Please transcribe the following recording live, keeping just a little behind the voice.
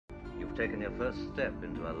You've taken your first step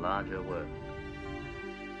into a larger world.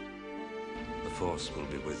 The Force will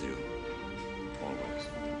be with you,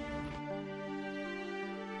 always.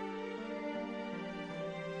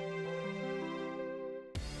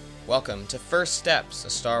 Welcome to First Steps, a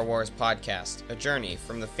Star Wars podcast, a journey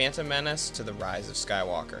from the Phantom Menace to the Rise of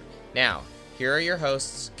Skywalker. Now, here are your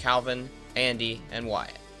hosts, Calvin, Andy, and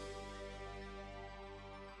Wyatt.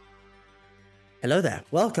 Hello there.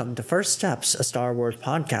 Welcome to First Steps, a Star Wars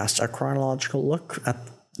podcast, a chronological look at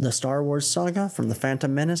the Star Wars saga from the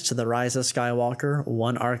Phantom Menace to the Rise of Skywalker,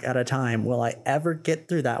 one arc at a time. Will I ever get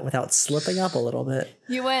through that without slipping up a little bit?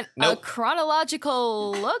 You went Nope. a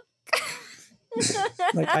chronological look?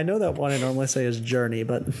 I know that one I normally say is journey,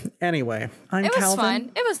 but anyway, I'm It was Calvin.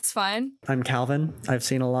 fine. It was fine. I'm Calvin. I've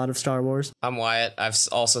seen a lot of Star Wars. I'm Wyatt. I've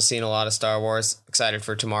also seen a lot of Star Wars. Excited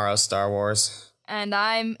for tomorrow's Star Wars. And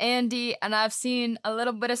I'm Andy, and I've seen a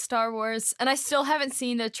little bit of Star Wars, and I still haven't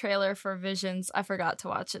seen the trailer for Visions. I forgot to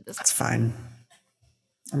watch it this That's fine.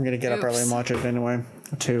 I'm going to get up early and Oops. watch it anyway,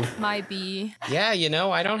 too. might be. Yeah, you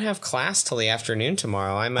know, I don't have class till the afternoon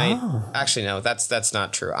tomorrow. I might... Actually, no, that's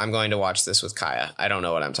not true. I'm going to watch this with Kaya. I don't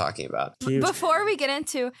know what I'm talking about. Cute. Before we get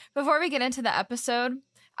into the episode,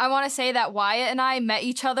 I want to say that Wyatt and I met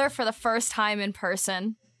each other for the first time in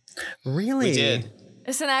person. Really? We did.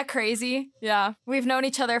 Isn't that crazy? Yeah. We've known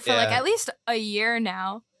each other for Yeah. like at least a year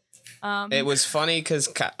now. It was funny because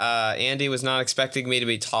Andy was not expecting me to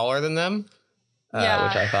be taller than them, Yeah.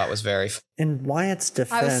 which I thought was very... In Wyatt's I was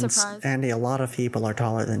defense, surprised. Andy, a lot of people are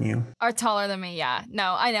taller than you. Are taller than me, yeah.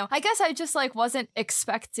 No, I know. I guess I just like wasn't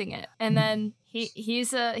expecting it. And then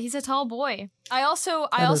he's a tall boy. I also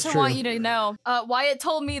is want true. you to know, Wyatt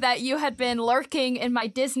told me that you had been lurking in my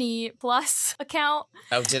Disney Plus account.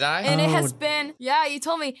 Oh, did I? And it has Oh. been, yeah, you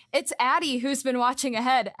told me it's Addie who's been watching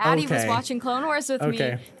ahead. Addie was Okay. watching Clone Wars with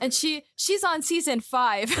Okay. me, and she's on season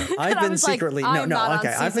 5. And I've I been was like, secretly I'm not on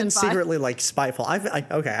I've been season 5. secretly like spiteful.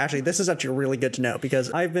 Okay, actually, this is actually really good to know because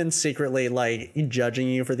I've been secretly like judging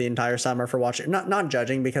you for the entire summer for watching. Not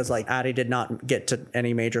judging because like Addie did not get to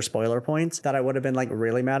any major spoiler points that I would have been like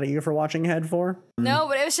really mad at you for watching ahead for. No,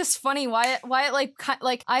 but it was just funny. Wyatt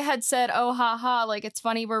like I had said, oh haha, like it's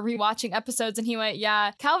funny we're rewatching episodes, and he went,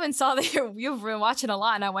 yeah. Calvin saw that you've been watching a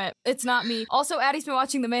lot, and I went, it's not me. Also, Addie's been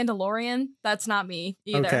watching The Mandalorian. That's not me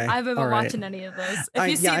either. Okay, I haven't been all right. watching any of those. If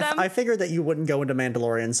you see them, I figured that you wouldn't go into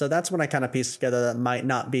Mandalorian, so that's when I kind of pieced together that might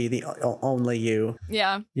not be the only you.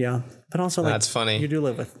 yeah, Yeah, but also like That's funny. You do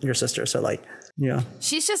live with your sister, so like yeah,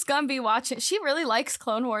 she's just gonna be watching. She really likes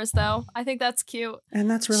Clone Wars, though. I think that's cute. and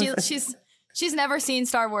that's really She's never seen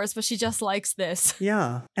Star Wars, but she just likes this.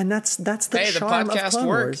 yeah, and that's the Hey, the charm of podcast Clone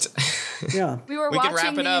worked. Wars. Yeah. We were We watching can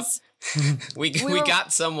wrap it up. these. We were-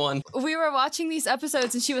 got someone. We were watching these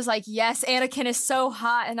episodes, and she was like, yes, Anakin is so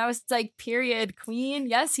hot. And I was like, period, queen.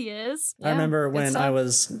 Yes, he is. I Yeah, remember good when stuff. I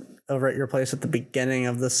was over at your place at the beginning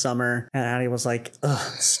of the summer, and Addie was like, ugh,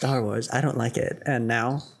 Star Wars, I don't like it. And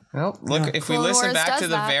now, Well, look, if we Clone listen Wars back does to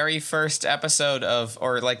the that. very first episode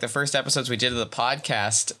or like the first episodes we did of the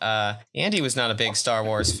podcast, Andy was not a big Star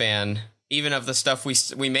Wars fan, even of the stuff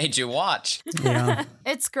we made you watch. yeah.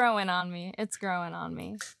 It's growing on me. It's growing on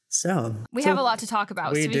me. So We have a lot to talk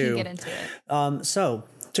about, we so we do. can get into it. So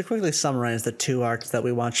to quickly summarize the two arcs that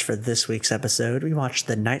we watched for this week's episode, we watched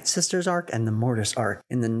the Night Sisters arc and the Mortis arc.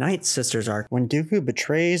 In the Night Sisters arc, when Dooku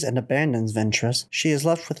betrays and abandons Ventress, she is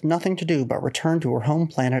left with nothing to do but return to her home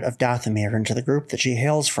planet of Dathomir and to the group that she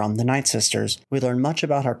hails from, the Night Sisters. We learn much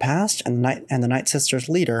about her past, and the Night Sisters'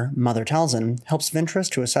 leader, Mother Talzin, helps Ventress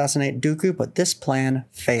to assassinate Dooku, but this plan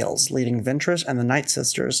fails, leading Ventress and the Night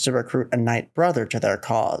Sisters to recruit a Night Brother to their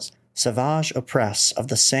cause. Savage Opress, of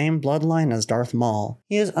the same bloodline as Darth Maul.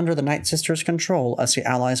 He is under the Night Sisters' control as he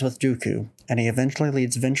allies with Dooku, and he eventually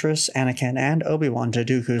leads Ventress, Anakin, and Obi-Wan to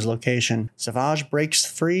Dooku's location. Savage breaks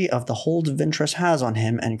free of the hold Ventress has on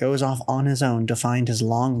him and goes off on his own to find his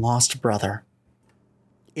long-lost brother.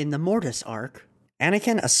 In the Mortis arc,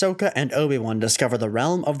 Anakin, Ahsoka, and Obi-Wan discover the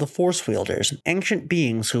realm of the Force Wielders, ancient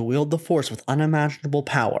beings who wield the Force with unimaginable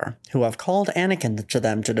power, who have called Anakin to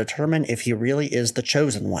them to determine if he really is the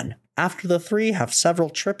Chosen One. After the three have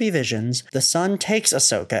several trippy visions, the son takes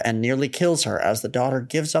Ahsoka and nearly kills her as the daughter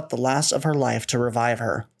gives up the last of her life to revive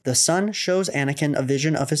her. The son shows Anakin a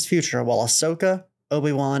vision of his future while Ahsoka,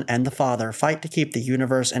 Obi-Wan, and the father fight to keep the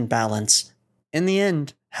universe in balance. In the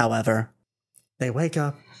end, however, they wake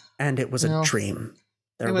up and it was a dream.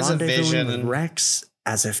 They're it was a rendezvousing vision. with Rex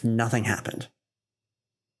as if nothing happened.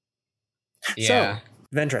 Yeah.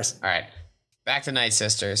 So, Ventress. All right. Back to Night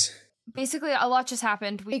Sisters. Basically, a lot just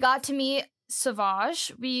happened. We got to meet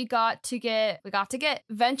Savage. We got to get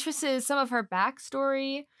Ventress's some of her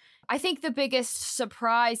backstory. I think the biggest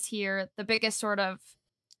surprise here, the biggest sort of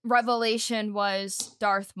revelation was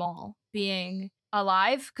Darth Maul being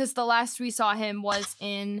alive, because the last we saw him was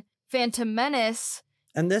in Phantom Menace.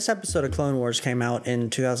 And this episode of Clone Wars came out in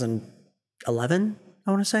 2011, I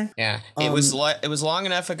want to say. Yeah, it was long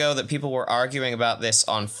enough ago that people were arguing about this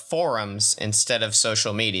on forums instead of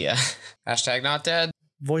social media. Hashtag not dead.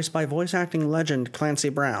 Voiced by voice acting legend Clancy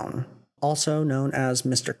Brown, also known as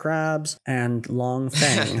Mr. Krabs and Long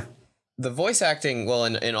Fang. The voice acting, well,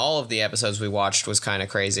 in all of the episodes we watched was kind of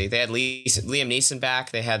crazy. They had Liam Neeson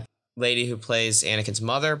back. They had lady who plays Anakin's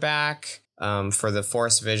mother back for the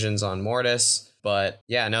Force Visions on Mortis. But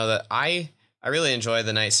yeah, no, I really enjoy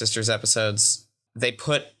the Night Sisters episodes. They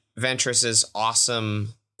put Ventress's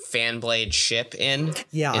awesome Fanblade ship in.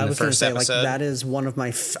 Yeah, I was going to say, like, that is one of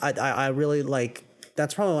my I really like.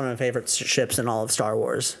 That's probably one of my favorite ships in all of Star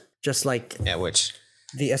Wars. Just like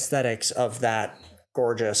the aesthetics of that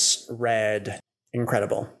gorgeous red,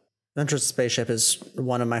 incredible. Ventress's spaceship is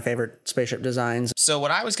one of my favorite spaceship designs. So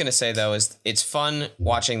what I was going to say, though, is it's fun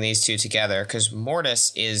watching these two together, because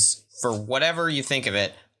Mortis is, for whatever you think of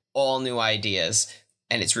it, all new ideas.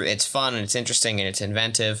 And it's fun, and it's interesting, and it's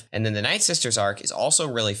inventive. And then the Night Sisters arc is also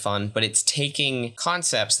really fun, but it's taking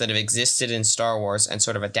concepts that have existed in Star Wars and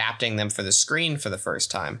sort of adapting them for the screen for the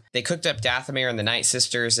first time. They cooked up Dathomir and the Night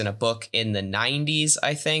Sisters in a book in the 90s,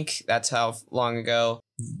 I think. That's how long ago.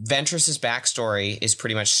 Ventress's backstory is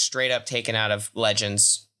pretty much straight up taken out of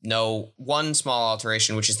Legends. No, one small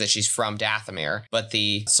alteration, which is that she's from Dathomir, but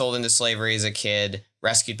the sold into slavery as a kid,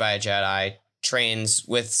 rescued by a Jedi, trains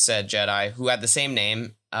with said Jedi who had the same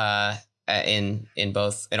name in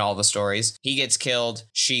all the stories. He gets killed.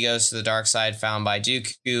 She goes to the dark side, found by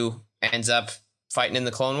Dooku, ends up fighting in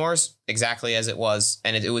the Clone Wars exactly as it was.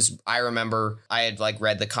 And it was, I remember I had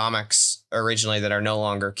read the comics originally that are no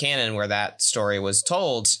longer canon where that story was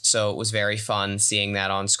told. So it was very fun seeing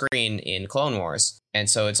that on screen in Clone Wars. And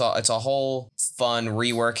so it's a whole fun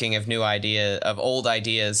reworking of old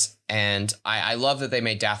ideas. And I love that they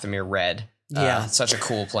made Dathomir red. Yeah. Such a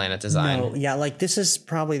cool planet design. No, yeah, this is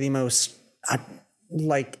probably the most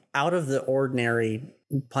out of the ordinary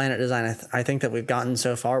planet design I think that we've gotten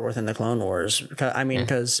so far within the Clone Wars.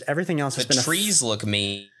 Because everything else has been... The trees look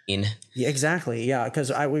mean. Yeah, exactly, yeah,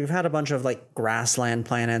 because we've had a bunch of grassland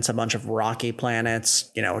planets, a bunch of rocky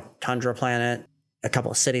planets, tundra planet, a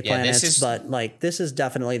couple of city planets, but this is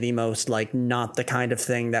definitely the most not the kind of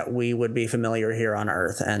thing that we would be familiar here on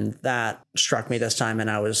Earth, and that struck me this time,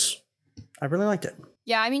 and I really liked it.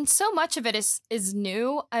 Yeah, so much of it is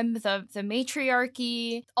new. The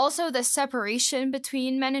matriarchy, also the separation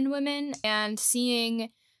between men and women, and seeing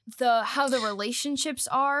how the relationships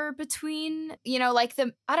are between,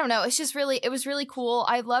 I don't know, it was really cool.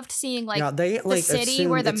 I loved seeing the city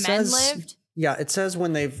where the men lived. Yeah, it says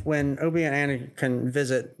when Obi and Anakin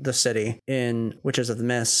visit the city in Witches of the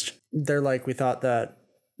Mist, they're we thought that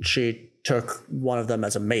she took one of them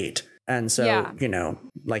as a mate. And so,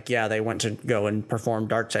 they went to go and perform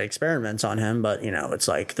dark side experiments on him. But,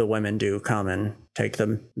 it's the women do come and take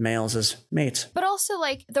the males as mates. But also,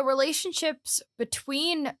 the relationships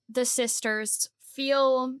between the sisters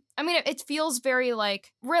it feels very,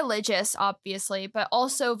 religious, obviously, but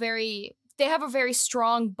also they have a very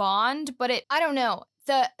strong bond. But I don't know.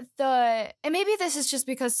 And maybe this is just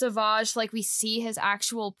because Savage, we see his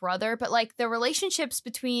actual brother, but, the relationships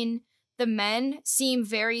between the men seem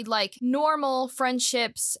very normal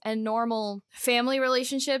friendships and normal family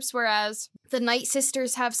relationships, whereas the Night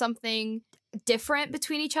Sisters have something different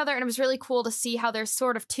between each other. And it was really cool to see how there's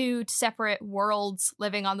sort of two separate worlds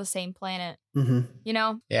living on the same planet. Mm-hmm.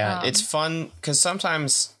 Yeah, it's fun because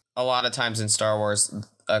a lot of times in Star Wars,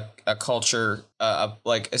 a culture,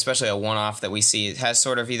 especially a one-off that we see, it has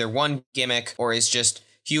sort of either one gimmick or is just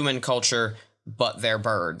human culture, but they're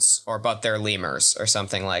birds, or but they're lemurs, or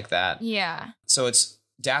something like that. Yeah. So it's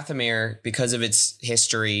Dathomir because of its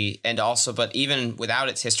history, and also, but even without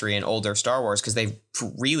its history in older Star Wars, because they've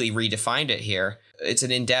really redefined it here, it's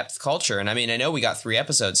an in-depth culture. And I know we got 3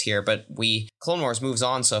 episodes here, but Clone Wars moves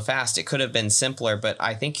on so fast, it could have been simpler, but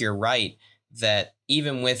I think you're right that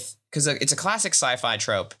even with, because it's a classic sci-fi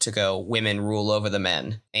trope to go women rule over the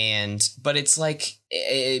men, but it's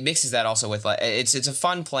it mixes that also with it's a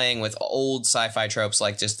fun playing with old sci-fi tropes,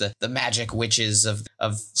 like just the magic witches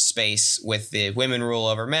of space with the women rule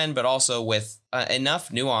over men, but also with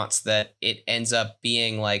enough nuance that it ends up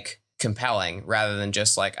being compelling rather than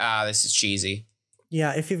just this is cheesy.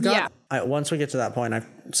 Yeah, if you've got once we get to that point, I've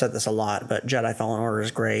said this a lot, but Jedi Fallen Order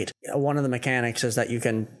is great. One of the mechanics is that you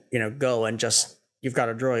can go and just, you've got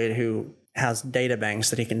a droid who has data banks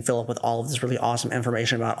that he can fill up with all of this really awesome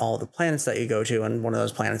information about all of the planets that you go to, and one of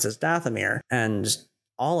those planets is Dathomir, and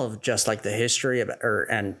all of just like the history of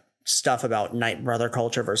and stuff about Night Brother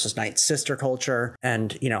culture versus Night Sister culture,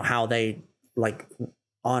 and you know how they like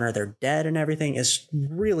honor their dead and everything is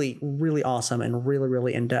really, really awesome and really,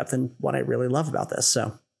 really in depth, and what I really love about this.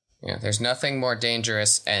 So. Yeah, there's nothing more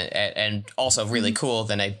dangerous and also really cool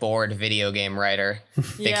than a bored video game writer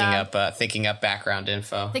thinking up background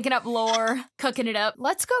info, thinking up lore, cooking it up.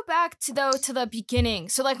 Let's go back to the beginning.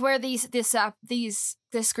 So like where this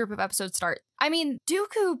group of episodes start. I mean,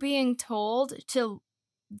 Dooku being told to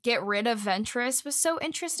get rid of Ventress was so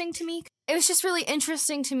interesting to me. It was just really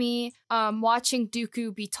interesting to me watching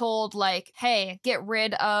Dooku be told, like, hey, get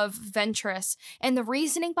rid of Ventress. And the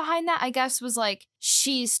reasoning behind that, I guess, was like,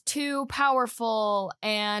 she's too powerful.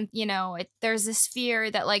 And, you know, there's this fear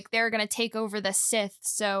that, like, they're going to take over the Sith.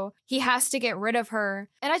 So he has to get rid of her.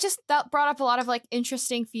 And that brought up a lot of, like,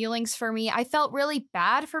 interesting feelings for me. I felt really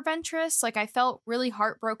bad for Ventress. Like, I felt really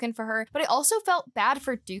heartbroken for her. But I also felt bad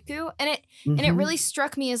for Dooku. And it really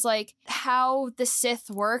struck me as, like, how the Sith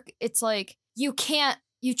work. It's like, you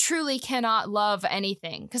truly cannot love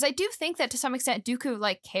anything. Because I do think that to some extent Dooku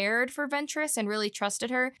like cared for Ventress and really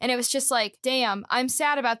trusted her. And it was just like, damn, I'm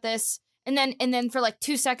sad about this. And then for like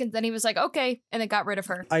 2 seconds, then he was like, okay, and then got rid of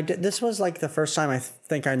her. This was like the first time I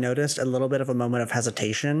think I noticed a little bit of a moment of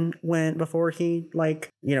hesitation before he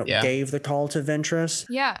gave the call to Ventress.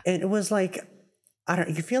 Yeah. And it was like,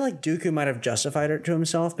 you feel like Dooku might have justified it to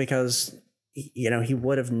himself because, you know, he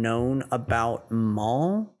would have known about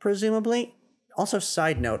Maul, presumably. Also,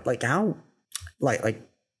 side note, like how, like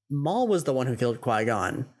Maul was the one who killed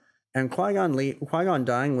Qui-Gon, and Qui-Gon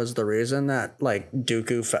dying was the reason that like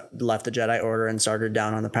Dooku left the Jedi Order and started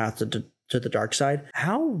down on the path to the dark side.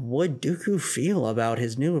 How would Dooku feel about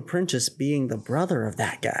his new apprentice being the brother of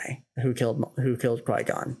that guy who killed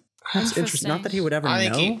Qui-Gon? That's interesting. Not that he would ever know.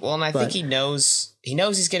 I think he knows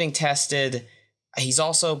he's getting tested. He's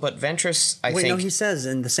also, but Ventress, I think... Wait, no, he says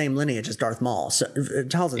in the same lineage as Darth Maul. So,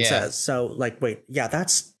 Talzin says. So, like, wait, yeah,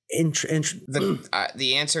 that's...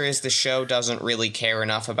 The answer is the show doesn't really care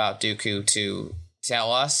enough about Dooku to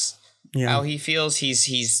tell us how he feels.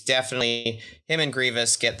 He's definitely... Him and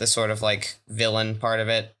Grievous get the sort of, like, villain part of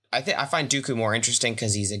it. I find Dooku more interesting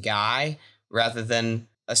because he's a guy rather than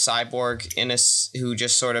a cyborg who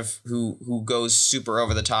just sort of... who goes super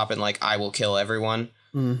over the top and, like, I will kill everyone.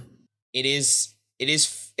 Mm.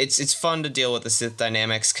 It's fun to deal with the Sith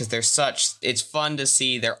dynamics because it's fun to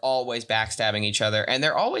see they're always backstabbing each other and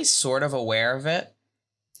they're always sort of aware of it.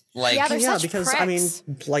 Like, because pricks. I mean,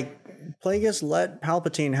 like Plagueis let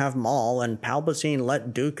Palpatine have Maul and Palpatine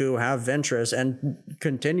let Dooku have Ventress and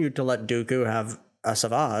continued to let Dooku have a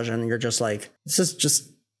Savage, and you're just like, this is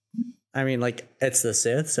just, I mean, like, it's the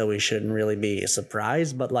Sith, so we shouldn't really be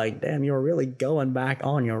surprised, but like, damn, you're really going back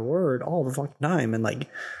on your word all the fucking time, and like.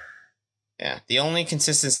 Yeah, the only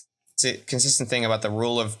consistent thing about the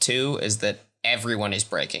rule of 2 is that everyone is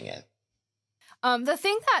breaking it. The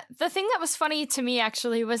thing that was funny to me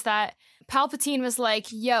actually was that Palpatine was like,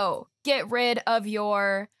 "Yo, get rid of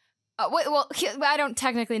your." I don't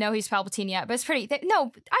technically know he's Palpatine yet, but it's pretty.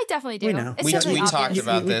 No, I definitely do. We know. We talked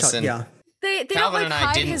about this, and they Calvin don't like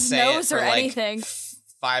hide his nose or anything. Like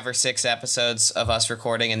 5 or 6 episodes of us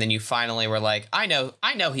recording, and then you finally were like, I know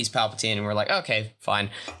he's Palpatine, and we're like, okay,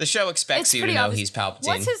 fine. The show expects you to know he's Palpatine.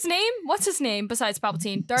 What's his name besides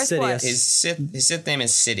Palpatine? Darth Sidious. What? His Sith name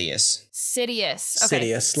is Sidious. Sidious. Okay.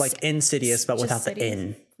 Sidious, like Insidious, but without the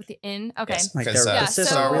N. With the N? Okay. Yes, like the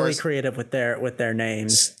Sith are really creative with their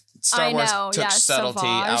names. Star Wars took subtlety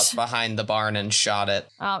Savage out behind the barn and shot it.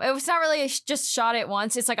 It was not really just shot it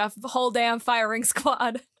once. It's like a whole damn firing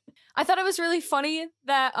squad. I thought it was really funny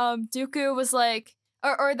that Dooku was like,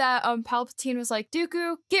 or that Palpatine was like,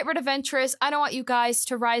 Dooku, get rid of Ventress. I don't want you guys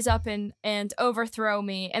to rise up and overthrow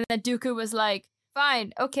me. And then Dooku was like,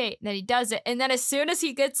 fine, okay. And then he does it. And then as soon as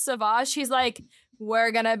he gets Savage, he's like,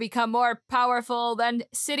 we're gonna become more powerful than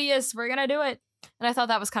Sidious. We're gonna do it. And I thought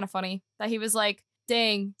that was kind of funny that he was like,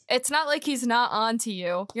 dang, it's not like he's not on to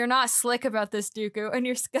you. You're not slick about this, Dooku, and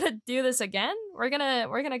you're gonna do this again? We're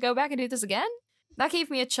gonna go back and do this again? That gave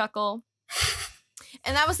me a chuckle.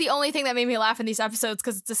 And that was the only thing that made me laugh in these episodes,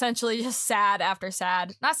 because it's essentially just sad after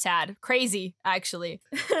sad. Not sad, crazy, actually.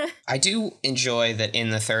 I do enjoy that in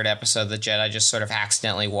the 3rd episode, the Jedi just sort of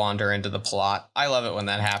accidentally wander into the plot. I love it when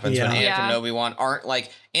that happens. Yeah. When Anakin and Obi-Wan aren't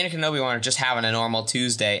like, Anakin and Obi-Wan are just having a normal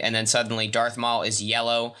Tuesday, and then suddenly Darth Maul is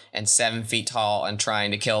yellow and 7 feet tall and trying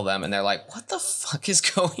to kill them, and they're like, what the fuck is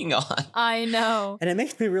going on? I know. And it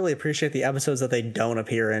makes me really appreciate the episodes that they don't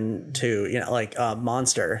appear in too. You know, like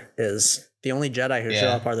Monster is The only Jedi who show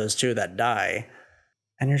Yeah. up are those two that die.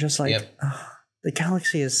 And you're just like, Yep. the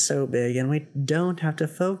galaxy is so big and we don't have to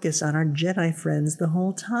focus on our Jedi friends the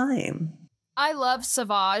whole time. I love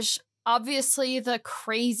Savage. Obviously, the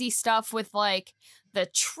crazy stuff with like the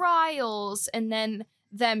trials and then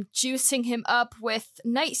them juicing him up with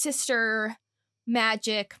Night Sister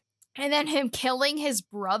magic and then him killing his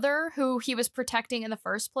brother who he was protecting in the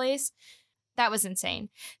first place. That was insane.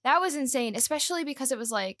 That was insane, especially because it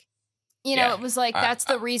was like, you know, Yeah. it was like that's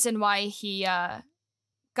the reason why he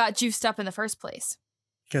got juiced up in the first place.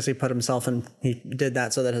 Because he put himself in, he did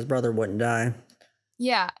that so that his brother wouldn't die.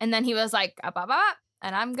 Yeah, and then he was like,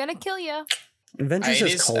 and I'm gonna kill you. Ventress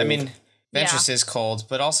is cold. I mean, Ventress is cold,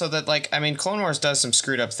 but also that, like, I mean, Clone Wars does some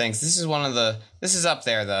screwed up things. This is up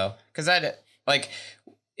there, though, because like,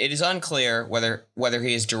 it is unclear whether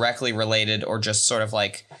he is directly related or just sort of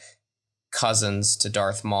like cousins to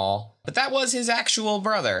Darth Maul. But that was his actual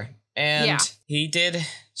brother, and he did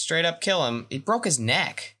straight up kill him. He broke his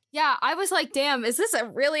neck. Yeah, I was like, damn, is this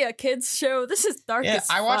really a kid's show? This is dark as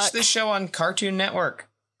fuck. I watched this show on Cartoon Network.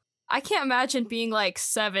 I can't imagine being like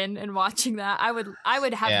 7 and watching that. I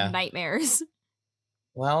would have nightmares.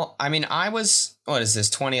 Well, I mean, I was, what is this,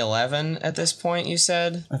 2011 at this point, you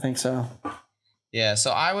said? I think so. Yeah,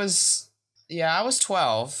 so I was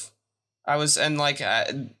 12. And like,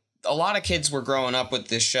 a lot of kids were growing up with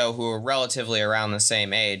this show who were relatively around the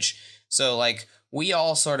same age. So, like, we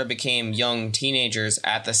all sort of became young teenagers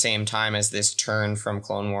at the same time as this turn from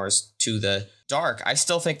Clone Wars to the dark. I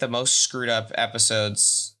still think the most screwed up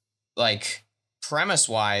episodes, like,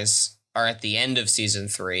 premise-wise, are at the end of season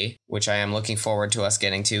 3, which I am looking forward to us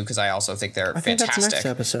getting to, because I also think they're I think fantastic. that's next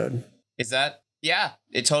episode. Is that? Yeah,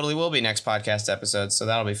 it totally will be next podcast episode, so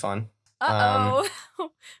that'll be fun. Uh-oh.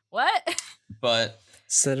 What? But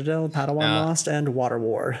Citadel, Padawan Lost, and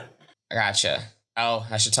Waterward. I gotcha. Oh,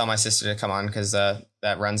 I should tell my sister to come on, because that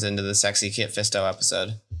runs into the Sexy Kit Fisto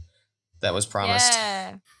episode that was promised.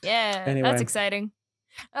 Yeah, Anyway. that's exciting.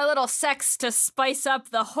 A little sex to spice up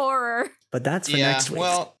the horror. But that's for next week.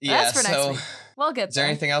 Well, yeah, That's for next so week. We'll get is there there.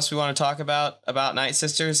 anything else we want to talk about Night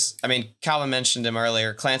Sisters? I mean, Calvin mentioned him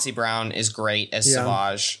earlier. Clancy Brown is great as Yeah.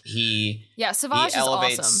 Savage. Yeah, Savage is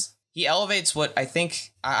awesome. He elevates what I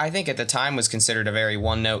think at the time was considered a very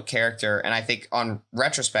one-note character, and I think on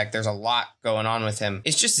retrospect, there's a lot going on with him.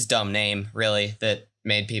 It's just his dumb name, really, that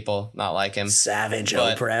made people not like him. Savage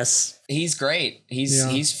But Opress. He's great.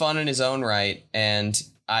 He's fun in his own right, and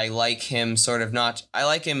I like him I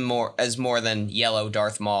like him more than yellow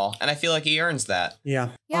Darth Maul, and I feel like he earns that.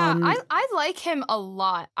 Yeah. Yeah, I like him a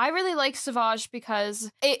lot. I really like Savage because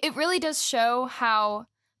it really does show how,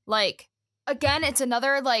 like, again, it's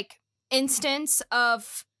another, like, instance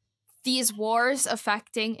of these wars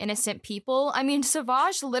affecting innocent people. I mean,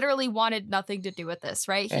 Savage literally wanted nothing to do with this,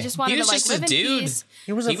 right? He just wanted was to, like, just live a in dude. peace.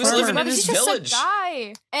 He was He was farmer. living in his He's just village. a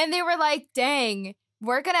guy. And they were like, dang,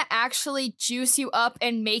 we're gonna actually juice you up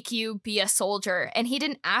and make you be a soldier. And he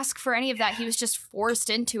didn't ask for any of that. He was just forced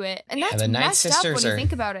into it. And that's the Night messed up when Sisters you are-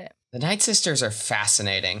 think about it. The Night Sisters are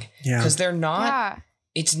fascinating Yeah. because they're not. Yeah.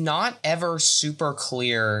 It's not ever super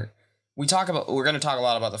clear. We're going to talk a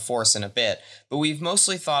lot about the Force in a bit, but we've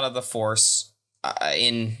mostly thought of the Force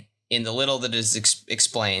in the little that is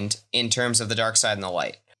explained in terms of the dark side and the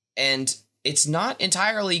light. And it's not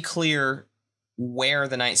entirely clear where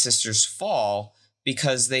the Night Sisters fall,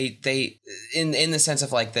 because they in the sense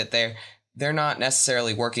of like that they're not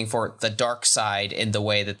necessarily working for the dark side in the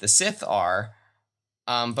way that the Sith are.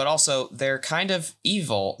 But also they're kind of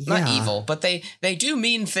evil. Not Yeah. evil, but they do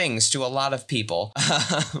mean things to a lot of people.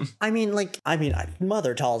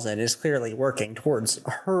 Mother Talzin is clearly working towards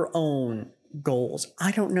her own goals.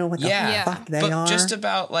 I don't know what the Yeah. fuck they but are. just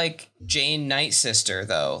about like Jane Night Sister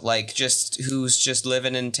though, like who's just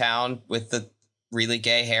living in town with the really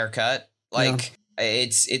gay haircut. Like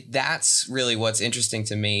that's really what's interesting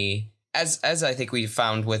to me. As I think we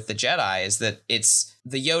found with the Jedi, is that it's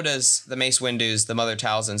the Yodas, the Mace Windus, the Mother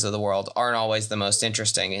Talzins of the world aren't always the most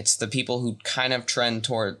interesting. It's the people who kind of trend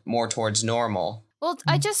more towards normal. Well,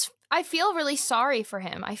 I feel really sorry for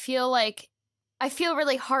him. I feel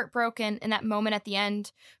really heartbroken in that moment at the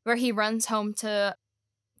end where he runs home to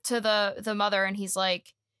the mother and he's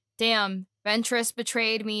like, damn, Ventress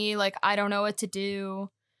betrayed me. Like, I don't know what to do.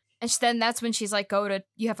 And then that's when she's like,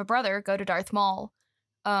 you have a brother, go to Darth Maul.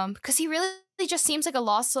 Because he really just seems like a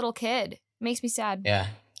lost little kid. Makes me sad. Yeah.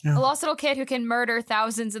 Yeah. A lost little kid who can murder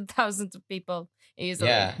thousands and thousands of people easily.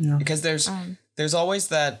 Yeah. Yeah. Because there's always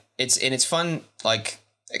that it's fun, like,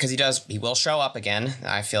 because he will show up again.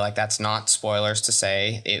 I feel like that's not spoilers to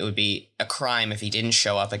say. It would be a crime if he didn't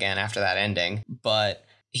show up again after that ending. But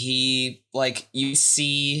he, like, you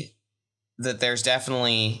see that there's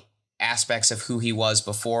definitely aspects of who he was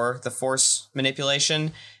before the Force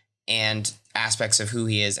manipulation and aspects of who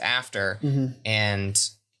he is after. And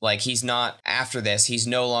like, he's not after this. He's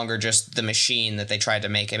no longer just the machine that they tried to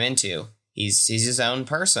make him into. He's his own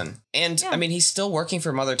person. And I mean, he's still working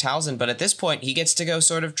for Mother Talzin, but at this point he gets to go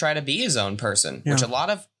sort of try to be his own person, which a lot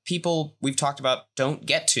of people we've talked about don't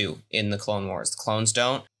get to in the Clone Wars. The clones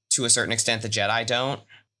don't, to a certain extent. The Jedi don't.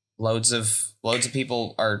 Loads of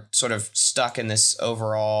people are sort of stuck in this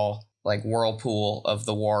overall like whirlpool of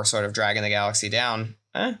the war, sort of dragging the galaxy down.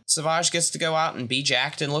 Savage gets to go out and be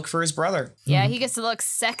jacked and look for his brother. Yeah, he gets to look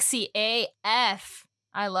sexy AF.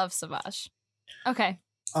 I love Savage. Okay.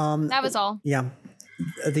 That was all. Yeah.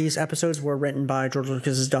 These episodes were written by George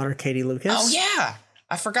Lucas's daughter, Katie Lucas. Oh, yeah.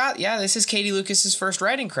 I forgot. Yeah, this is Katie Lucas's first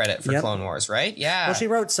writing credit for Clone Wars, right? Yeah. Well, she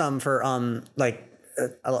wrote some for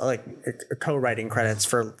co-writing credits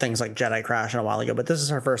for things like Jedi Crash a while ago, but this is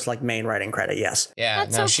her first like main writing credit. Yes. Yeah.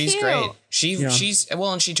 That's so she's cute. great. She's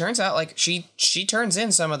well, and she turns out like she turns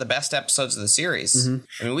in some of the best episodes of the series.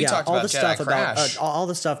 I mean, we talked all about the Jedi stuff Crash. about all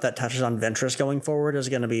the stuff that touches on Ventress going forward is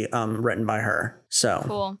going to be written by her.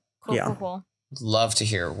 So Cool. Love to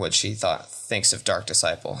hear what she thinks of Dark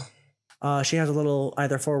Disciple. She has a little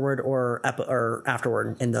either forward or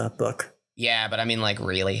afterward in the book. Yeah, but I mean, like,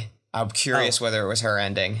 really, I'm curious whether it was her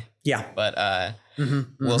ending. Yeah, but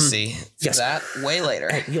we'll see. Yes. That way later.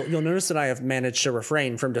 Hey, you'll notice that I have managed to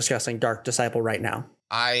refrain from discussing Dark Disciple right now.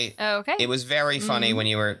 Okay. It was very funny when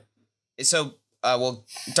you were so.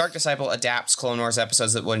 Dark Disciple adapts Clone Wars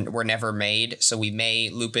episodes that were never made, so we may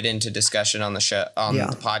loop it into discussion on the show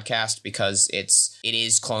the podcast because it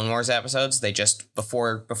is Clone Wars episodes. They just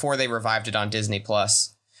before they revived it on Disney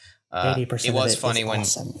Plus. 80% It was of it funny is when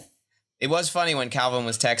awesome. it was funny when Calvin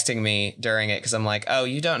was texting me during it because I'm like, oh,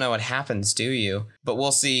 you don't know what happens, do you? But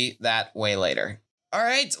we'll see that way later. All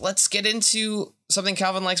right, let's get into something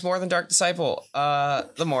Calvin likes more than Dark Disciple,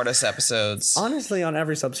 the Mortis episodes. Honestly, on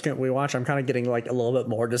every subsequent we watch, I'm kind of getting like a little bit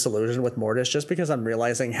more disillusioned with Mortis just because I'm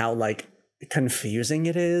realizing how like confusing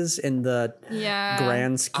it is in the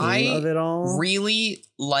grand scheme of it all. I really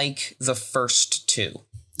like the first two.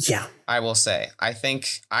 Yeah. I will say. I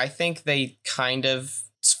think they kind of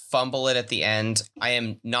fumble it at the end. I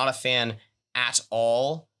am not a fan at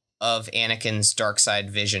all of Anakin's dark side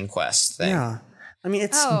vision quest thing. Yeah. I mean,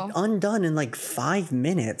 it's undone in like 5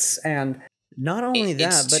 minutes. And not only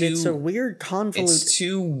it's a weird convoluted. It's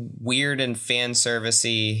too weird and fan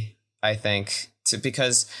servicey, I think,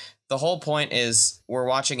 because the whole point is we're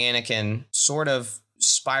watching Anakin sort of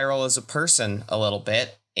spiral as a person a little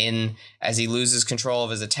bit as he loses control of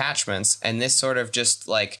his attachments, and this sort of just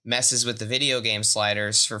like messes with the video game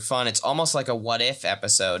sliders for fun. It's almost like a what if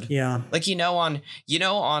episode. Yeah. Like on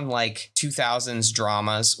like 2000s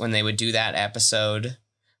dramas when they would do that episode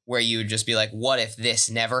where you would just be like, what if this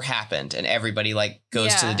never happened? And everybody like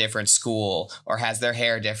goes to the different school or has their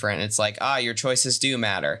hair different. It's like, your choices do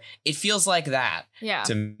matter. It feels like that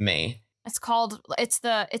to me. It's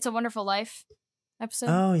a Wonderful Life episode.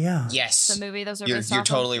 Oh yeah. Yes. The movie. Those are you're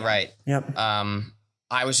totally right. Yep.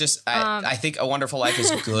 I was just I think A Wonderful Life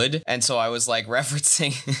is good, and so I was like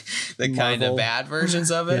referencing the kind of bad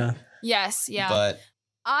versions of it. Yeah. Yes, yeah. But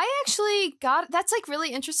I actually that's like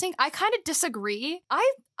really interesting. I kind of disagree.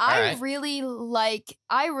 I really like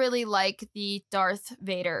the Darth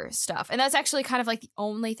Vader stuff. And that's actually kind of like the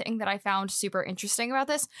only thing that I found super interesting about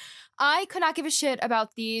this. I could not give a shit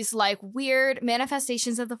about these like weird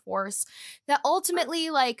manifestations of the Force that ultimately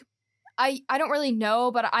like I don't really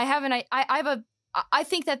know, but I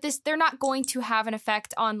think that they're not going to have an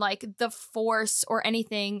effect on like the Force or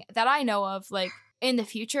anything that I know of like in the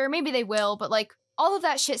future. Maybe they will, but like all of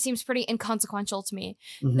that shit seems pretty inconsequential to me.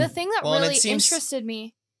 Mm-hmm. The thing that really interested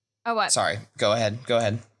me. Oh, what? Sorry. Go ahead.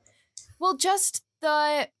 Well, just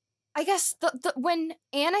I guess the when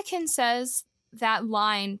Anakin says that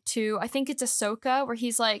line to, I think it's Ahsoka, where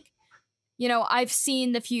he's like, I've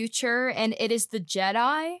seen the future and it is the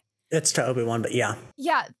Jedi. It's to Obi-Wan, but yeah.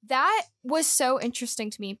 Yeah, that was so interesting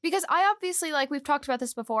to me because I obviously, like, we've talked about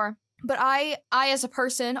this before, but I as a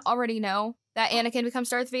person already know that Anakin becomes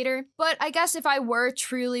Darth Vader. But I guess if I were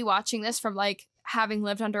truly watching this from like having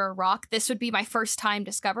lived under a rock, this would be my first time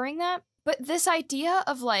discovering that. But this idea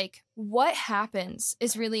of like what happens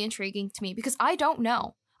is really intriguing to me because I don't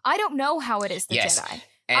know. I don't know how it is the Jedi.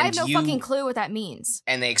 I have no fucking clue what that means.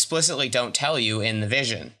 And they explicitly don't tell you in the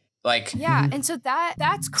vision. Like, yeah, and so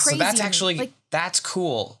that's crazy. So that's actually like, that's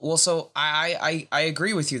cool. Well, so I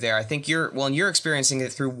agree with you there. I think you're experiencing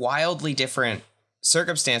it through wildly different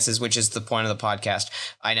circumstances, which is the point of the podcast.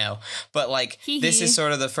 I know, but like this is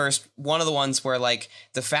sort of the first one of the ones where like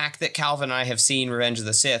the fact that Calvin and I have seen Revenge of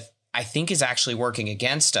the Sith I think is actually working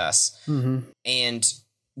against us. And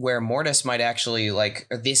where Mortis might actually like,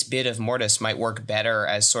 or this bit of Mortis might work better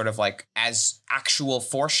as sort of like as actual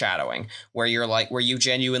foreshadowing, where you're like, where you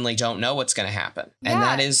genuinely don't know what's going to happen. Yeah. And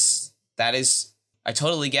that is, I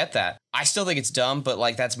totally get that. I still think it's dumb, but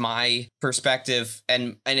like that's my perspective,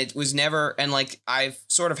 and it was never, and like I've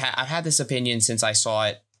had this opinion since I saw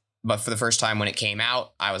it, but for the first time when it came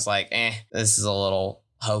out, I was like, this is a little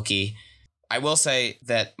hokey. I will say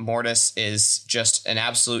that Mortis is just an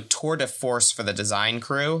absolute tour de force for the design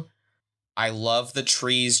crew. I love the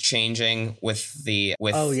trees changing with the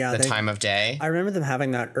time of day. I remember them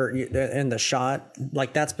having that in the shot,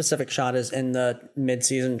 like that specific shot is in the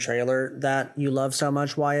mid-season trailer that you love so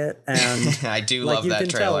much, Wyatt. And I do like, love that trailer. You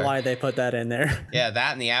can tell why they put that in there. Yeah,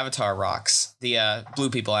 that and the Avatar rocks. The Blue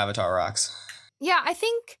People Avatar rocks. Yeah, I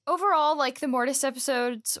think overall, like, the Mortis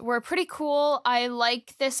episodes were pretty cool. I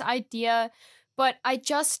like this idea, but I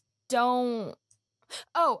just don't...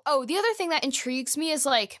 Oh, the other thing that intrigues me is,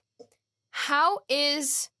 like, how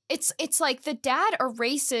is... It's like the dad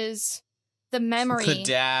erases the memory. The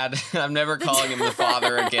dad. I'm never calling him the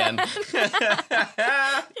father again. The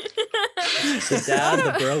dad,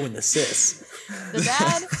 the bro, and the sis. The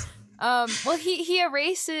dad... well, he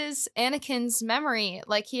erases Anakin's memory,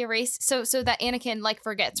 like he erased so that Anakin like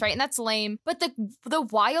forgets, right? And that's lame. But the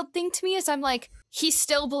wild thing to me is I'm like, he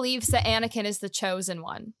still believes that Anakin is the chosen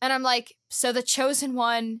one, and I'm like, so the chosen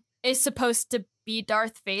one is supposed to be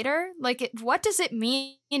Darth Vader? Like, what does it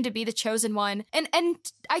mean to be the chosen one? And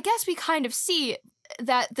I guess we kind of see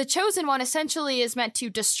that the chosen one essentially is meant to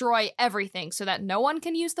destroy everything so that no one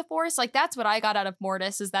can use the Force. Like, that's what I got out of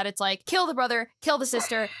Mortis, is that it's like, kill the brother, kill the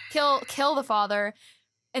sister, kill the father.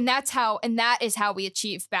 And that is how we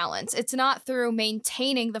achieve balance. It's not through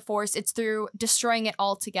maintaining the Force, it's through destroying it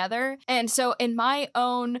altogether. And so in my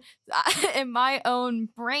own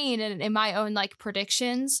brain and in my own like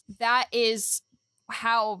predictions, that is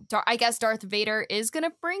how I guess Darth Vader is going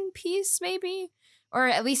to bring peace, maybe, or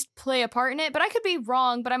at least play a part in it. But I could be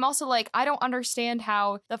wrong, but I'm also like, I don't understand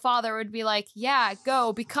how the father would be like, yeah,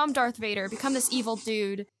 go become Darth Vader, become this evil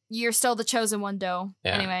dude. You're still the chosen one, though.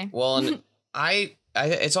 Yeah. Anyway. Well, and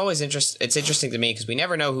it's always it's interesting to me because we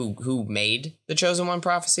never know who made the chosen one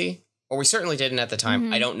prophecy, or we certainly didn't at the time.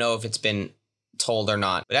 Mm-hmm. I don't know if it's been told or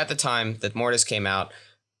not, but at the time that Mortis came out,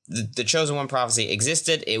 the chosen one prophecy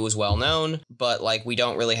existed. It was well known, but like we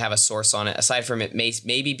don't really have a source on it aside from it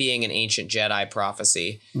maybe being an ancient Jedi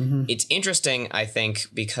prophecy. Mm-hmm. It's interesting, I think,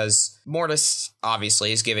 because Mortis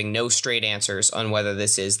obviously is giving no straight answers on whether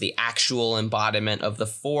this is the actual embodiment of the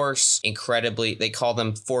Force. Incredibly, they call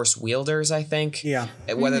them Force wielders, I think. Yeah.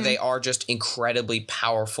 Whether they are just incredibly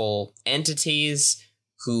powerful entities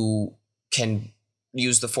who can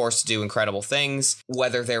use the Force to do incredible things,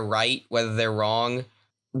 whether they're right, whether they're wrong,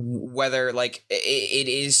 whether like it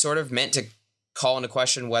is sort of meant to call into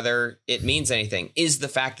question whether it means anything. Is the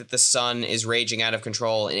fact that the sun is raging out of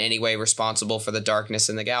control in any way responsible for the darkness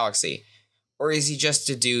in the galaxy? Or is he just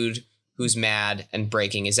a dude who's mad and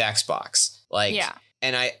breaking his Xbox? Like, yeah.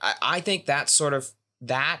 And I think that sort of,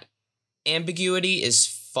 that ambiguity is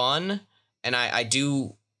fun. And I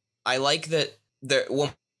like that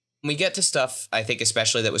when we get to stuff, I think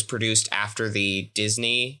especially that was produced after the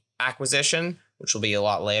Disney acquisition, which will be a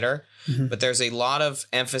lot later. Mm-hmm. But there's a lot of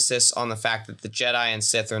emphasis on the fact that the Jedi and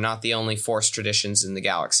Sith are not the only Force traditions in the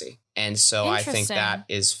galaxy. And so I think that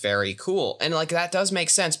is very cool. And like that does make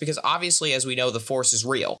sense because obviously, as we know, the Force is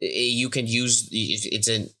real. You can use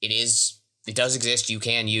it does exist. You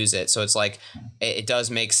can use it. So it's like it does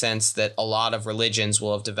make sense that a lot of religions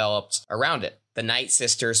will have developed around it. The Night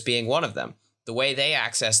Sisters being one of them. The way they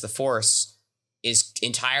access the Force is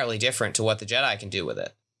entirely different to what the Jedi can do with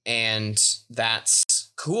it. And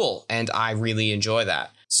that's cool. And I really enjoy that.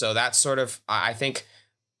 So that's sort of, I think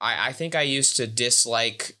I used to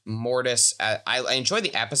dislike Mortis. I enjoy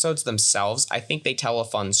the episodes themselves. I think they tell a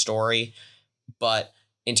fun story. But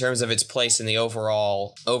in terms of its place in the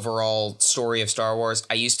overall story of Star Wars,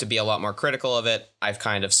 I used to be a lot more critical of it. I've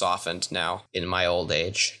kind of softened now in my old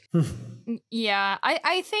age. Yeah,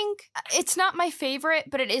 I think it's not my favorite,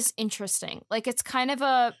 but it is interesting. Like, it's kind of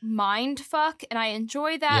a mind fuck, and I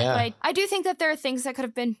enjoy that. Yeah. But I do think that there are things that could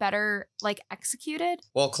have been better, like, executed.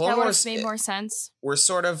 Well, Clone Wars made more sense. We're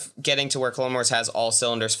sort of getting to where Clone Wars has all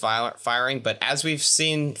cylinders firing, but as we've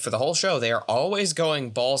seen for the whole show, they are always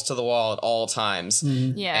going balls to the wall at all times.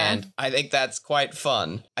 Mm-hmm. Yeah. And I think that's quite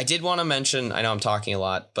fun. I did want to mention, I know I'm talking a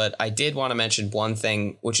lot, but I did want to mention one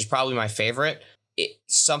thing, which is probably my favorite.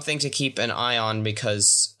 Something to keep an eye on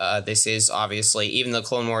because this is obviously, even though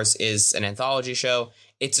Clone Wars is an anthology show,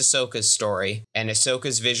 it's Ahsoka's story, and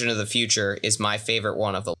Ahsoka's vision of the future is my favorite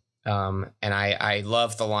one of the. And I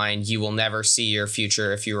love the line, "You will never see your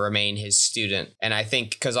future if you remain his student." And I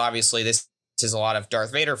think because obviously this is a lot of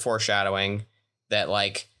Darth Vader foreshadowing that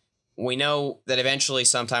like we know that eventually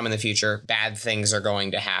sometime in the future bad things are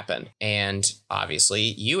going to happen. And obviously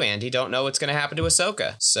you, Andy, don't know what's going to happen to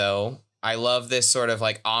Ahsoka. So I love this sort of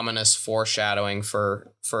like ominous foreshadowing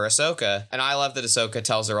for Ahsoka. And I love that Ahsoka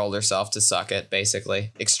tells her older self to suck it,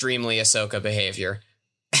 basically. Extremely Ahsoka behavior.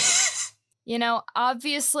 You know,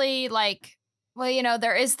 obviously, like, well, you know,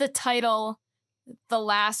 there is the title, The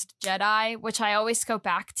Last Jedi, which I always go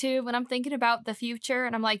back to when I'm thinking about the future.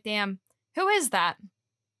 And I'm like, damn, who is that?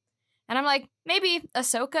 And I'm like, maybe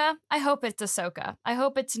Ahsoka. I hope it's Ahsoka. I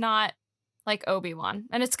hope it's not like Obi-Wan.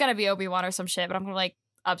 And it's going to be Obi-Wan or some shit, but I'm like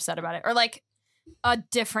upset about it. Or like a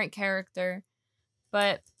different character.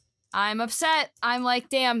 But I'm upset. I'm like,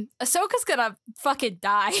 damn, Ahsoka's gonna fucking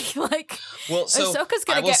die. Like, well, so Ahsoka's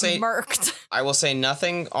gonna get murked. I will say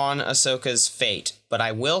nothing on Ahsoka's fate, but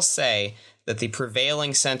I will say that the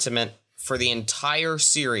prevailing sentiment for the entire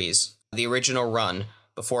series, the original run,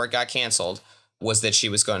 before it got canceled, was that she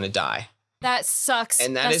was going to die. That sucks.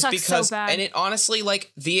 And that is because, so bad. and it honestly,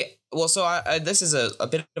 like, this is a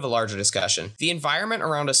bit of a larger discussion. The environment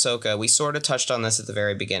around Ahsoka, we sort of touched on this at the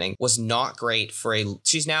very beginning, was not great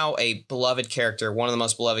she's now a beloved character, one of the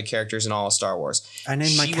most beloved characters in all of Star Wars. I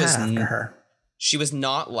named my cat after her. She was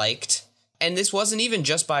not liked. And this wasn't even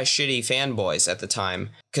just by shitty fanboys at the time,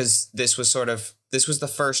 because this was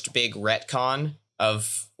the first big retcon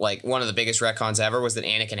of, like, one of the biggest retcons ever was that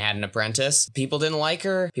Anakin had an apprentice. People didn't like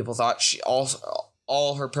her. People thought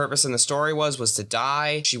all her purpose in the story was to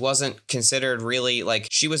die. She wasn't considered really, like,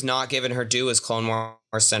 she was not given her due as Clone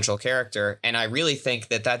Wars central character. And I really think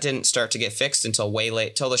that didn't start to get fixed until way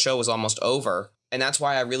late, till the show was almost over. And that's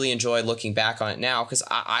why I really enjoy looking back on it now, because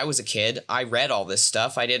I was a kid. I read all this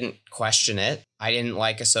stuff. I didn't question it. I didn't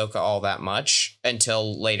like Ahsoka all that much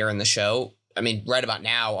until later in the show. I mean, right about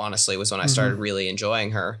now, honestly, was when I started really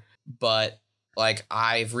enjoying her. But like,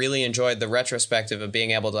 I've really enjoyed the retrospective of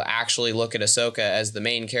being able to actually look at Ahsoka as the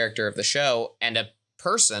main character of the show and a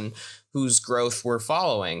person whose growth we're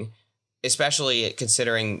following, especially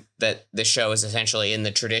considering that the show is essentially in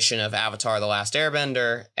the tradition of Avatar: The Last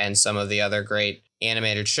Airbender and some of the other great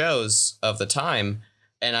animated shows of the time.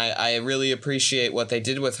 And I really appreciate what they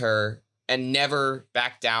did with her. And never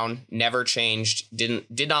backed down, never changed,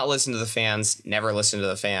 did not listen to the fans, never listened to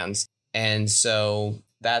the fans. And so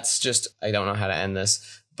that's just, I don't know how to end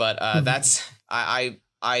this, but that's, I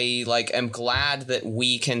like am glad that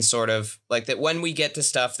we can sort of like that when we get to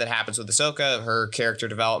stuff that happens with Ahsoka, her character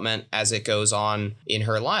development as it goes on in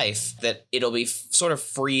her life, that it'll be sort of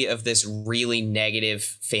free of this really negative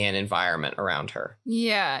fan environment around her.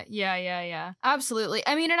 Yeah. Absolutely.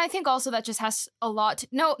 I mean, and I think also that just has a lot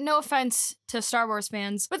no offense to Star Wars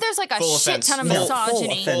fans, but there's like a shit ton of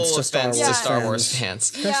misogyny. Full offense to Star Wars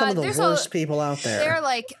fans. They're some of the worst people out there. They're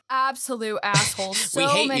like absolute assholes. So we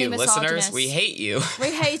hate many you, misogynists. listeners. We hate you.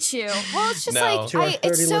 We hate you. Well, it's just No. To our 30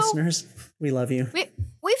 it's so, listeners, we love you.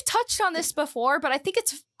 We've touched on this before, but I think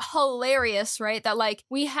it's hilarious, right? That like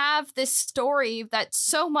we have this story that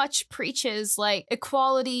so much preaches like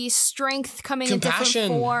equality, strength coming in different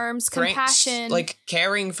forms, compassion, like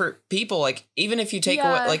caring for people. Like even if you take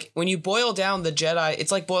away, like when you boil down the Jedi,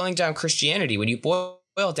 it's like boiling down Christianity. When you boil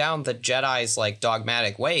down the Jedi's like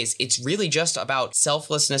dogmatic ways, it's really just about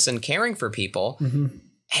selflessness and caring for people.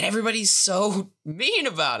 And everybody's so mean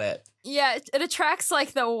about it. Yeah, it attracts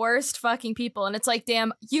like the worst fucking people. And it's like,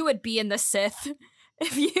 damn, you would be in the Sith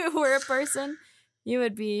if you were a person. You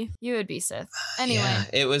would be Sith. Anyway,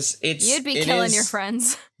 yeah, you'd be killing your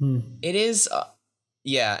friends. It is,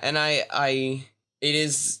 and it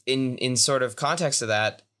is in sort of context of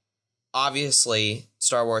that. Obviously,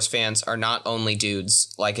 Star Wars fans are not only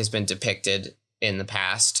dudes like has been depicted in the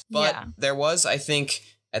past, but there was, I think,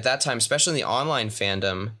 at that time, especially in the online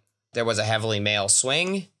fandom, there was a heavily male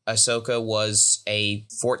swing. Ahsoka was a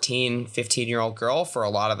 14, 15-year-old girl for a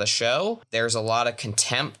lot of the show. There's a lot of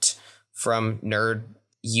contempt from nerd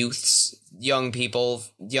youths, young people,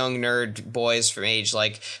 young nerd boys from age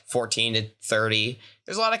like 14 to 30.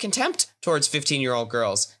 There's a lot of contempt towards 15-year-old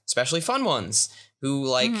girls, especially fun ones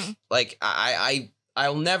who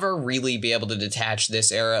I'll never really be able to detach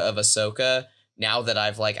this era of Ahsoka now that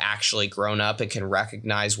I've like actually grown up and can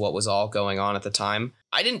recognize what was all going on at the time.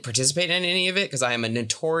 I didn't participate in any of it because I am a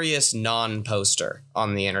notorious non-poster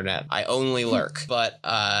on the internet. I only lurk. But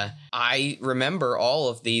I remember all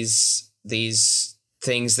of these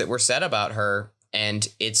things that were said about her. And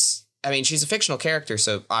she's a fictional character,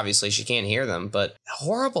 so obviously she can't hear them, but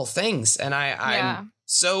horrible things. And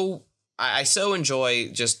I so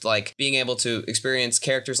enjoy just like being able to experience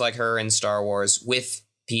characters like her in Star Wars with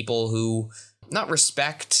people who not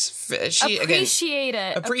respect, Appreciate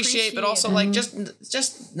it. appreciate, but also like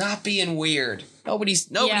just not being weird. Nobody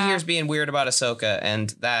here is being weird about Ahsoka,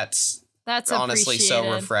 and that's honestly so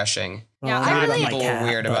appreciated. refreshing. Yeah, Well, I not really- People my cat, were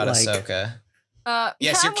weird but, about like, Ahsoka. yeah,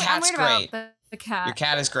 Yes, your I'm cat's weird about great. the cat. Your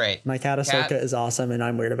cat is great. My cat Ahsoka is awesome, and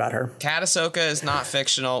I'm weird about her. Cat Ahsoka is not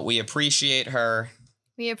fictional. We appreciate her.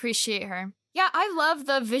 We appreciate her. Yeah, I love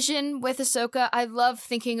the vision with Ahsoka. I love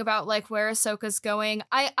thinking about like where Ahsoka's going.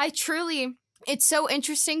 I truly, it's so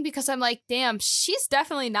interesting because I'm like, damn, she's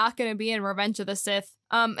definitely not going to be in Revenge of the Sith.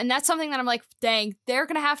 And that's something that I'm like, dang, they're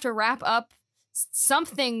going to have to wrap up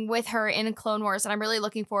something with her in Clone Wars, and I'm really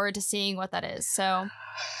looking forward to seeing what that is. So,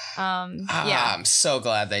 yeah, I'm so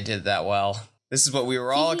glad they did that well. This is what we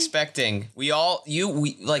were all expecting. We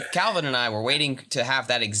like Calvin and I were waiting to have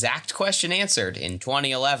that exact question answered in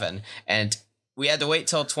 2011, and we had to wait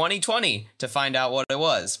till 2020 to find out what it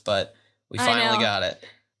was, but we finally got it.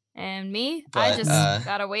 And me, But, I just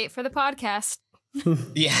gotta wait for the podcast.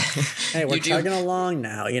 Yeah. Hey, we're You do. chugging along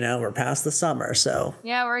now. You know, we're past the summer, so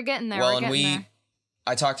Yeah, we're getting there. Well, we're and getting there.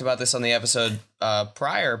 I talked about this on the episode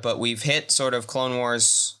prior, but we've hit sort of Clone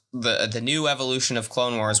Wars, the new evolution of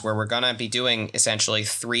Clone Wars, where we're gonna be doing essentially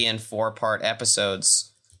 3 and 4 part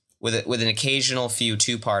episodes with an occasional few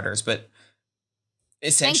 2-parters, but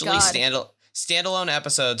essentially standalone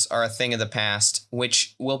episodes are a thing of the past,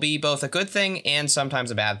 which will be both a good thing and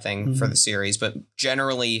sometimes a bad thing for the series, but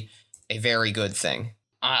generally a very good thing.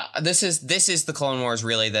 This is the Clone Wars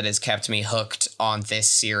really that has kept me hooked on this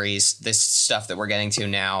series, this stuff that we're getting to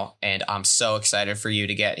now, and I'm so excited for you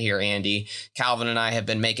to get here, Andy. Calvin and I have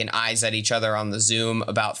been making eyes at each other on the Zoom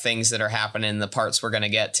about things that are happening in the parts we're going to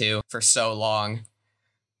get to for so long.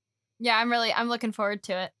 Yeah, I'm looking forward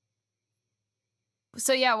to it.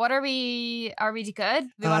 So yeah, what are we good?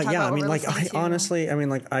 We wanna talk yeah, about I what mean, we're like, listening to? honestly, I mean,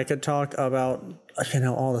 like, I could talk about, you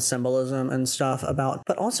know, all the symbolism and stuff about,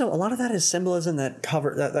 but also a lot of that is symbolism that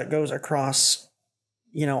that goes across,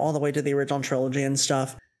 you know, all the way to the original trilogy and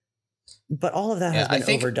stuff. But all of that has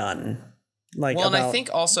been overdone. Like, well, and about I think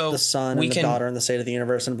also the son and the daughter and the state of the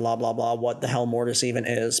universe and blah blah blah. What the hell Mortis even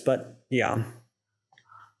is? But yeah,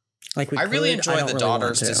 like I really enjoy the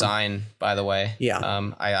daughter's design, by the way. Yeah,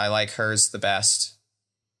 I like hers the best.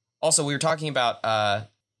 Also, we were talking about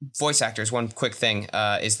voice actors. One quick thing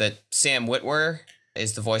is that Sam Witwer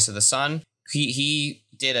is the voice of the son. He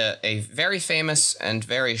did a very famous and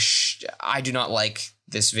very I do not like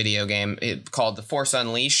this video game called The Force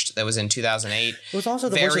Unleashed that was in 2008. It was also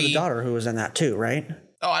the voice of the daughter who was in that too, right?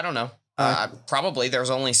 Oh, I don't know. Probably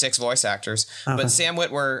there's only 6 voice actors, but Sam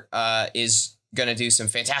Witwer is going to do some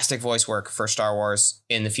fantastic voice work for Star Wars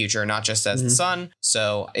in the future, not just as the son.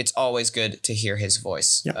 So it's always good to hear his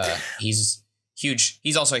voice. Yep. He's huge.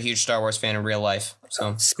 He's also a huge Star Wars fan in real life.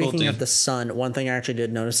 So speaking of the son, one thing I actually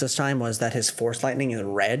did notice this time was that his force lightning is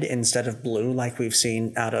red instead of blue, like we've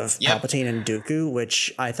seen out of Palpatine and Dooku,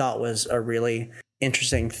 which I thought was a really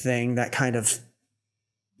interesting thing. That kind of,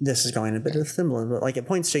 this is going a bit of symbolism, but like it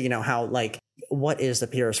points to, you know, how like, what is the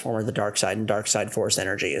purest form of the dark side and dark side force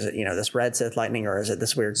energy? Is it, you know, this red Sith lightning, or is it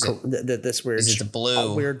this weird, is it the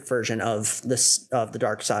blue weird version of this, of the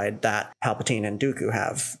dark side that Palpatine and Dooku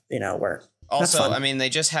have, you know, where also, I mean, they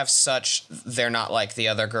just have such, they're not like the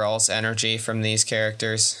other girls' energy from these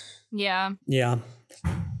characters. Yeah. Yeah.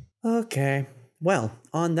 Okay. Well,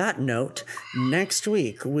 on that note, next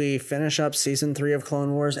week we finish up season 3 of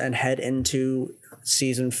Clone Wars and head into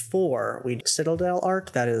season 4. We Citadel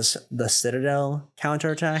arc, that is the Citadel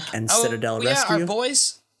counterattack and Citadel rescue. Yeah,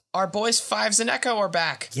 our boys Fives and Echo are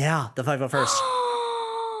back. Yeah, the 501st.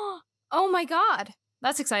 Oh my god.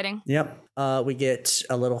 That's exciting. Yep. We get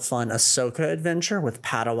a little fun Ahsoka adventure with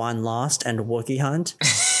Padawan Lost and Wookiee Hunt.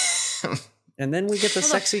 And then we get the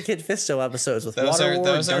sexy Kit Fisto episodes with Water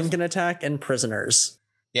War, Duncan Attack, and Prisoners.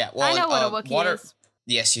 Yeah, well, I know what a Wookiee is.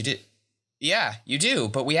 Yes, you do. Yeah, you do,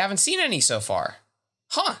 but we haven't seen any so far.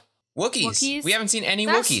 Huh. Wookiees. We haven't seen any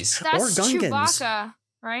Wookiees. That's or Gungans. Chewbacca,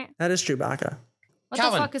 right? That is Chewbacca. What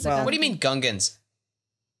Calvin, the fuck is a Gungan? What do you mean Gungans?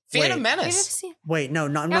 Phantom Menace. Wait, no,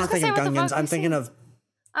 I'm not thinking Gungans. I'm thinking of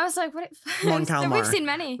I was like, what? Mon Calamari. We've seen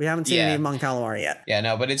many. We haven't seen any Mon Calamari yet. Yeah,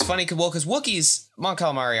 no, but it's funny because Wookiees, Mon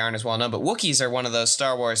Calamari aren't as well known, but Wookiees are one of those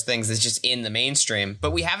Star Wars things that's just in the mainstream,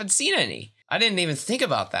 but we haven't seen any. I didn't even think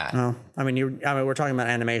about that. Oh, I mean, we're talking about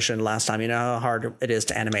animation last time. You know how hard it is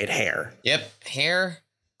to animate hair. Yep, hair,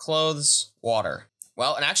 clothes, water.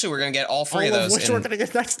 Well, and actually, we're gonna get all three All of of those. which we're gonna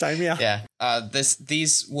get next time. Yeah. Yeah.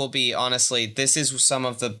 These will be, honestly, this is some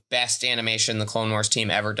of the best animation the Clone Wars team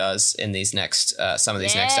ever does in these next some of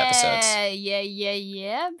these next episodes.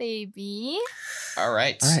 Yeah, baby. All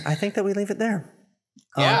right. All right. I think that we leave it there.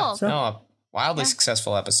 Yeah. So, No, a wildly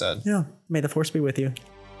successful episode. yeah. May the force be with you.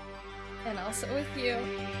 And also with you.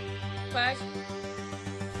 Bye.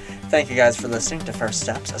 Thank you guys for listening to First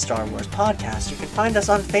Steps, a Star Wars podcast. You can find us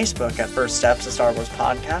on Facebook at First Steps, a Star Wars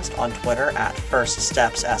podcast, on Twitter at First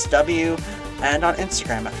Steps SW, and on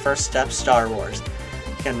Instagram at First Steps Star Wars.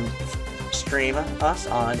 You can stream us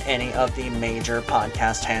on any of the major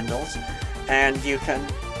podcast handles, and you can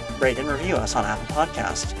rate and review us on Apple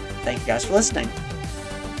Podcasts. Thank you guys for listening.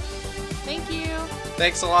 Thank you.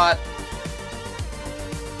 Thanks a lot.